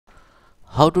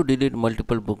How to delete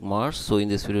multiple bookmarks. So in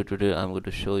this video today I'm going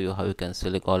to show you how you can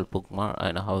select all bookmark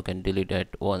and how you can delete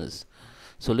at once.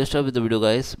 So let's start with the video,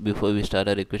 guys. Before we start,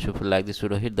 I request you, if you like this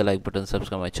video, hit the like button,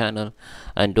 subscribe my channel,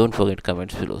 and don't forget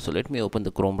comments below. So let me open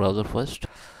the Chrome browser first.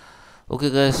 Okay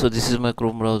guys, so this is my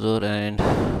Chrome browser, and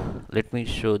let me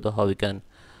show the how we can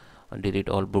delete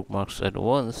all bookmarks at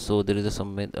once. So there is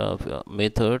some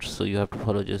methods, so you have to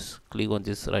follow. Just click on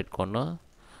this right corner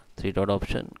three dot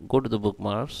option, go to the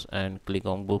bookmarks and click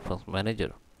on bookmarks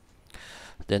manager.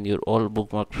 Then your all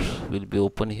bookmarks will be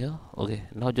open here. Okay,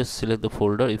 now just select the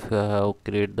folder. If you have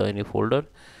created any folder,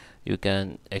 you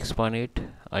can expand it.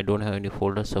 I don't have any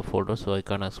folder, subfolder, so I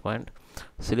can't expand.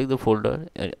 Select the folder,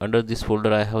 and under this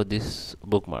folder I have this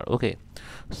bookmark. Okay,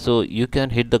 so you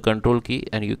can hit the control key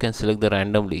and you can select the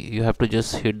randomly. You have to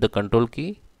just hit the control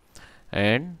key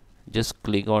and just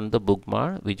click on the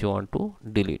bookmark which you want to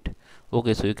delete.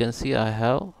 Okay, so you can see I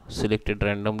have selected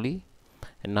randomly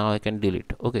and now I can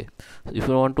delete. Okay, so if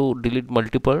you want to delete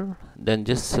multiple, then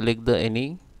just select the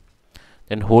any,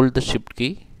 then hold the shift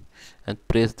key and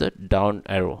press the down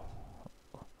arrow.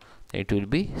 It will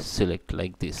be select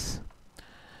like this.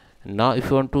 Now if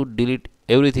you want to delete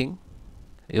everything,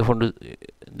 if you want to,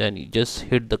 then you just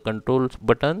hit the control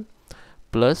button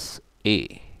plus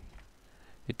A.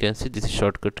 You can see this is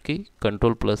shortcut key,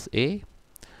 control plus A,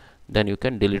 then you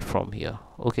can delete from here.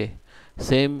 Okay,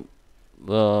 same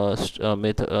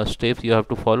steps you have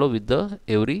to follow with the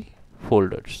every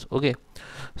folders. Okay,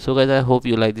 so guys, I hope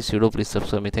you like this video. Please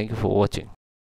subscribe me. Thank you for watching.